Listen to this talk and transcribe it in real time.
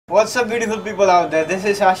What's up beautiful people out there, this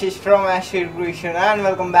is Ashish from ashvircreations and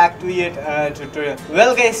welcome back to yet another tutorial.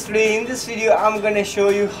 Well guys, today in this video I'm gonna show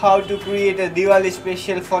you how to create a Diwali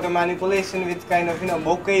special photo manipulation with kind of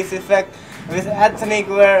bokeh effect with ethnic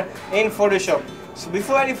wear in Photoshop. So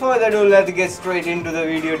before any further ado, let's get straight into the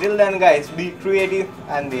video. Till then guys, be creative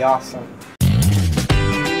and be awesome.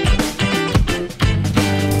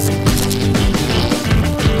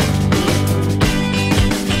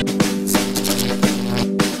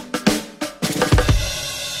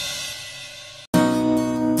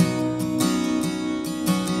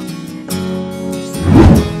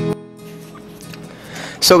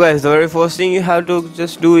 So guys, the very first thing you have to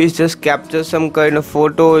just do is just capture some kind of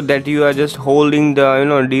photo that you are just holding the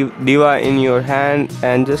diva in your hand,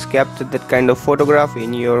 and just capture that kind of photograph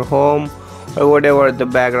in your home or whatever the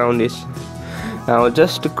background is. Now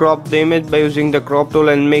just crop the image by using the crop tool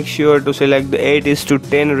and make sure to select the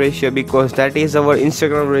 8:10 ratio because that is our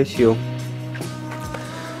Instagram ratio.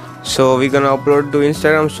 So we're gonna upload to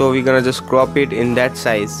Instagram, so we're gonna just crop it in that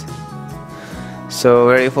size. So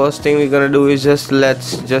very first thing we're gonna do is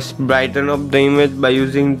let's just brighten up the image by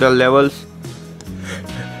using the levels.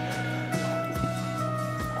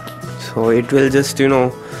 So it will just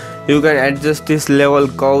you can adjust this level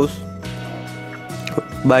curves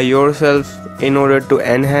by yourself in order to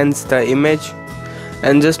enhance the image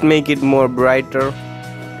and just make it more brighter.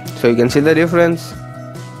 So you can see the difference.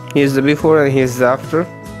 Here's the before and here's the after.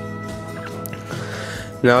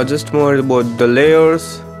 Now just more about the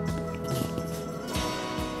layers.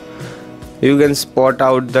 You can spot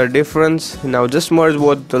out the difference. Now just merge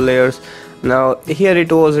both the layers. Now here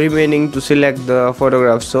it was remaining to select the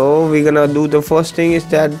photograph, so we're gonna do the first thing is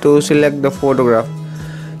that to select the photograph.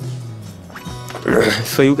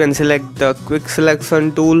 So you can select the quick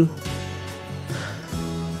selection tool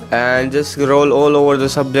and just roll all over the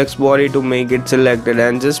subject's body to make it selected,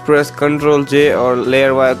 and just press Ctrl J or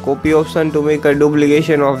layer via copy option to make a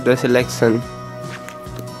duplication of the selection.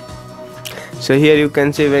 So here you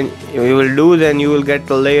can see when you will do, then you will get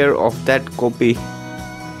a layer of that copy.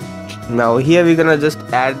 Now here we're gonna just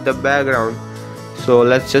add the background. So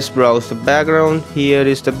let's just browse the background. Here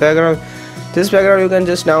is the background. This background you can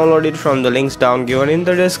just download it from the links down given in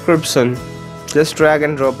the description. Just drag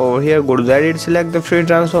and drop over here, go to the edit, select the free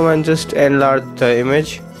transform and just enlarge the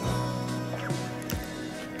image.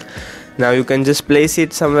 Now you can just place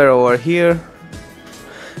it somewhere over here,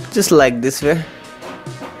 just like this way.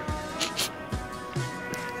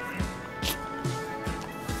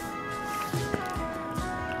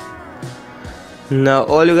 Now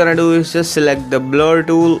all you're gonna do is just select the blur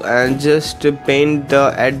tool and just paint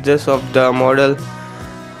the edges of the model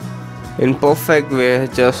in perfect way,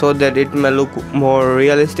 just so that it may look more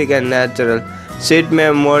realistic and natural. So it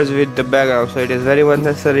may merge with the background, so it is very much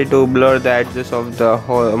necessary to blur the edges of the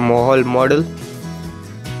whole model.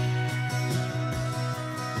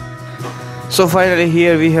 So finally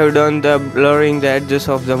here we have done the blurring the edges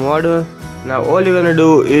of the model. Now all you're gonna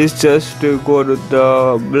do is just to go to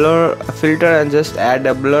the blur filter and just add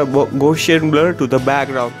a blur Gaussian blur to the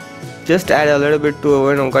background. Just add a little bit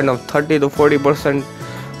to kind of 30 to 40%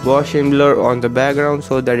 Gaussian blur on the background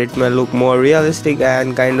so that it may look more realistic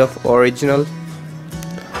and kind of original.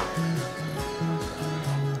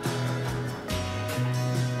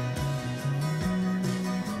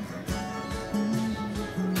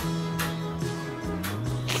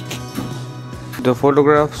 The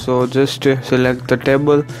photograph, so just select the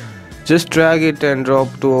table, just drag it and drop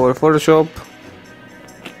to our Photoshop.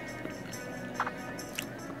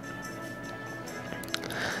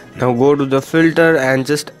 Now go to the filter and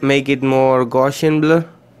just make it more Gaussian blur.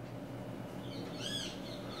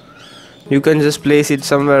 You can just place it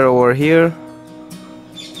somewhere over here.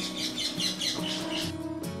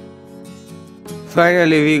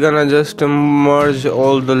 Finally we're gonna just merge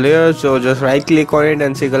all the layers, so just right click on it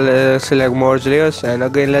and select merge layers, and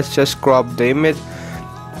again let's just crop the image.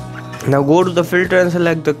 Now go to the filter and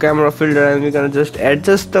select the camera filter, and we're gonna just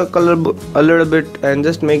adjust the color a little bit and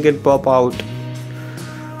just make it pop out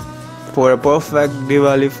for a perfect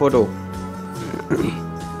Diwali photo.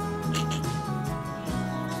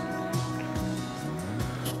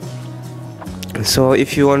 So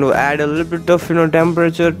if you want to add a little bit of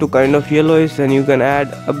temperature to kind of yellowish, then you can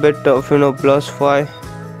add a bit of +5,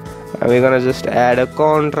 and we're gonna just add a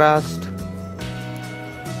contrast.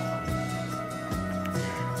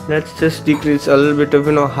 Let's just decrease a little bit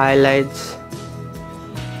of highlights.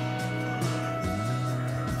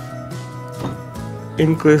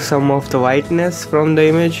 Increase some of the whiteness from the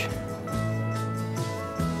image.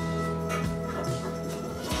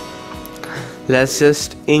 Let's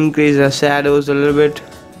just increase the shadows a little bit.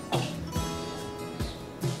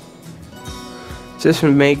 just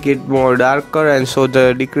make it more darker and so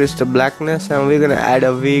decrease the blackness, and we're gonna add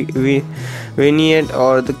a vignette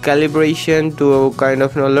or the calibration to kind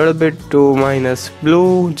of a little bit to minus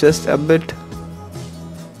blue, just a bit.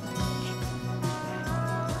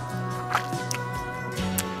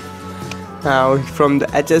 Now from the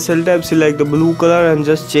HSL tab, select the blue color and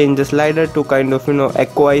just change the slider to kind of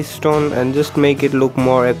aqua tone and just make it look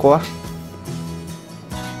more aqua.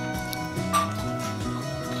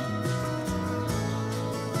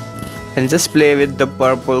 And just play with the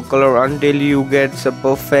purple color until you get a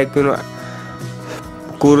perfect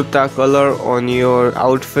kurta color on your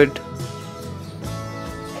outfit.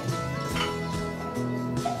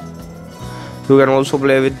 You can also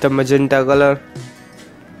play with the magenta color.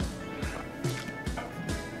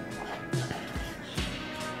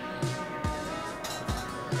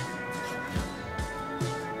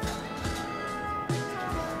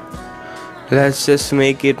 Let's just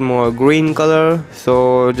make it more green color,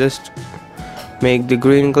 so just make the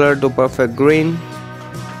green color to perfect green.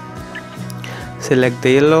 Select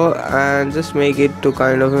the yellow and just make it to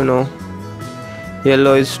kind of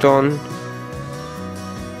yellowish tone.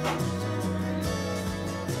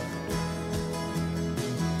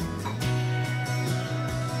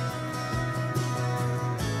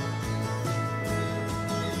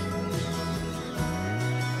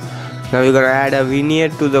 Now we're gonna add a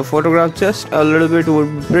vignette to the photograph. Just a little bit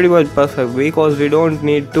would be pretty much perfect because we don't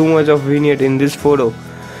need too much of vignette in this photo.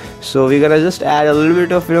 So we're gonna just add a little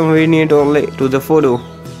bit of vignette only to the photo.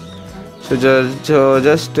 So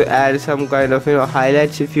just to add some kind of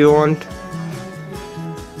highlights if you want.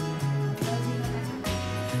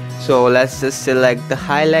 So let's just select the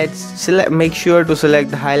highlights. Make sure to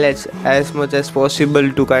select the highlights as much as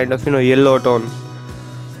possible to kind of yellow tone.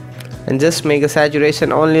 And just make a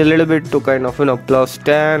saturation only a little bit to kind of plus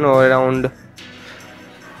 10 or around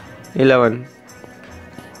 11.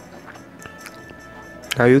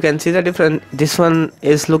 Now you can see the difference. This one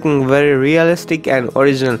is looking very realistic and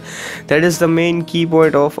original. That is the main key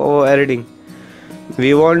point of our editing.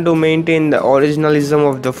 We want to maintain the originalism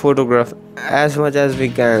of the photograph as much as we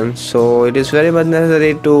can. So it is very much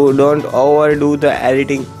necessary to don't overdo the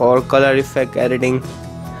editing or color effect editing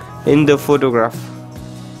in the photograph.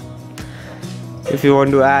 If you want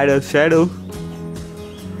to add a shadow,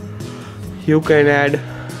 you can add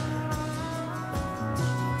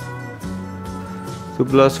to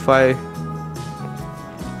 +5.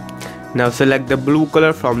 Now select the blue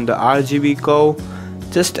color from the RGB curve.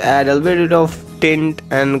 Just add a little bit of tint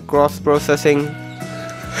and cross processing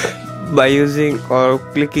by using or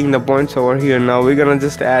clicking the points over here. Now we're gonna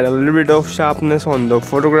just add a little bit of sharpness on the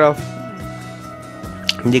photograph.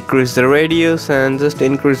 Decrease the radius and just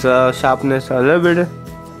increase the sharpness a little bit.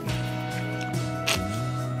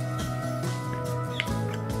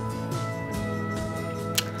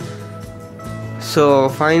 So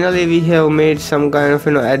finally we have made some kind of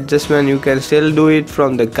adjustment. You can still do it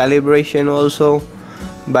from the calibration also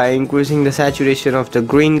by increasing the saturation of the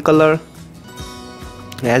green color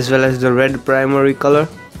as well as the red primary color.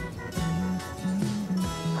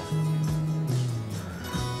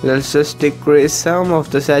 Let's just decrease some of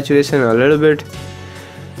the saturation a little bit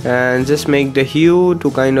and just make the hue to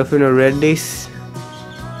kind of reddish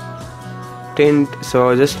tint.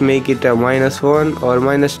 So just make it a -1 or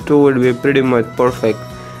 -2 would be pretty much perfect,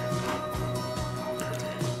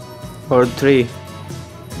 or 3.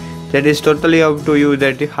 That is totally up to you,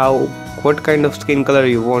 that what kind of skin color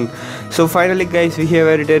you want. So finally guys, we have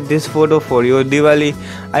edited this photo for your Diwali.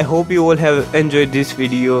 I hope you all have enjoyed this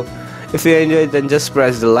video. If you enjoyed, then just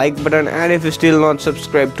press the like button, and if you still not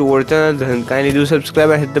subscribed to our channel, then kindly do subscribe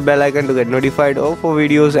and hit the bell icon to get notified of our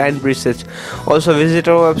videos and presets. Also visit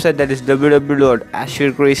our website, that is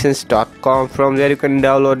www.ashvircreations.com. From there you can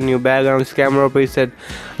download new backgrounds, camera preset,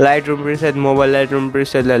 Lightroom preset, mobile Lightroom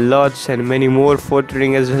preset, LUTs and many more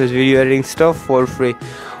photoing as well as video editing stuff for free.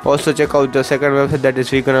 Also check out the second website that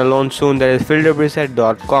is we're gonna launch soon, that is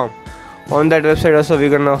filterpreset.com. On that website also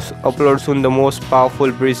we're gonna upload soon the most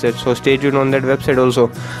powerful presets, so stay tuned on that website also.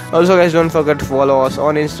 Also guys, don't forget to follow us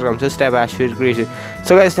on Instagram, just type ashvircreations.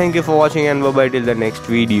 So guys, thank you for watching and bye bye till the next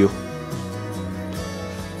video.